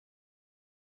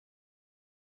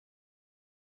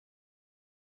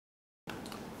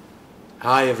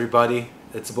Hi everybody,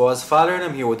 it's Boaz Fyler and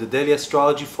I'm here with the daily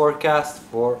astrology forecast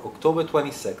for October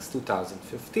 26,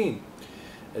 2015.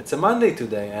 It's a Monday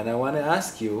today and I want to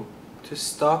ask you to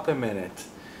stop a minute.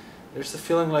 There's a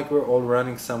feeling like we're all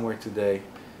running somewhere today.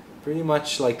 Pretty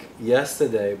much like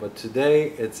yesterday, but today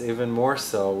it's even more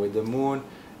so with the moon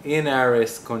in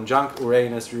Aries, conjunct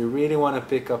Uranus. We really want to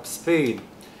pick up speed.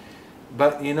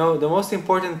 But you know, the most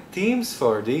important themes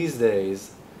for these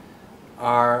days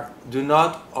are: do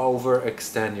not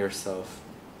overextend yourself.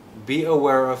 Be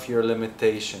aware of your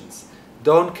limitations.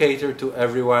 Don't cater to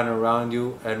everyone around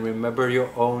you, and remember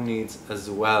your own needs as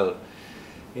well.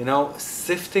 You know,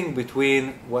 sifting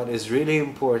between what is really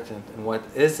important and what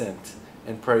isn't,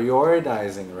 and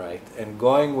prioritizing right, and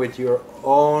going with your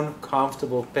own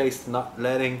comfortable pace, not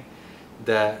letting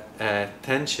the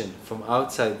tension from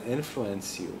outside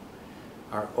influence you,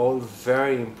 are all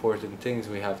very important things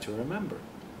we have to remember.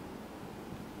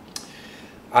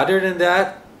 Other than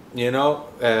that, you know,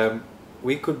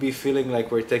 we could be feeling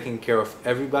like we're taking care of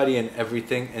everybody and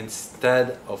everything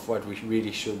instead of what we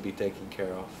really should be taking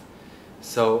care of.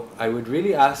 So I would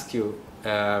really ask you,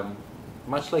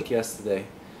 much like yesterday,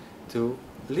 to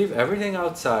leave everything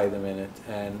outside a minute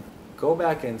and go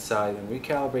back inside and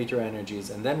recalibrate your energies,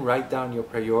 and then write down your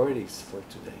priorities for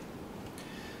today.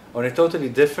 On a totally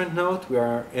different note, we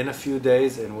are in a few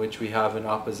days in which we have an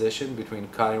opposition between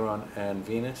Chiron and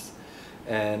Venus,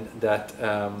 and that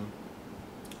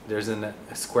there's a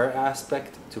square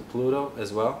aspect to Pluto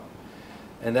as well,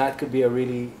 and that could be a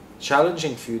really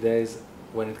challenging few days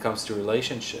when it comes to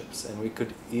relationships, and we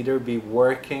could either be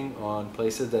working on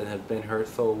places that have been hurt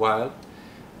for a while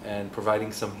and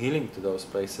providing some healing to those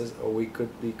places, or we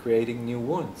could be creating new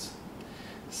wounds.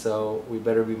 So we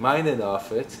better be minded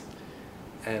of it,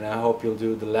 and I hope you'll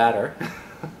do the latter.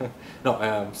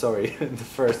 No, sorry, the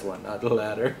first one, not the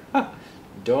latter.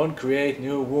 Don't create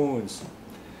new wounds.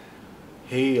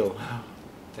 Heal.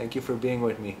 Thank you for being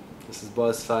with me. This is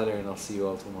Boaz Fyler, and I'll see you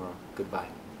all tomorrow. Goodbye.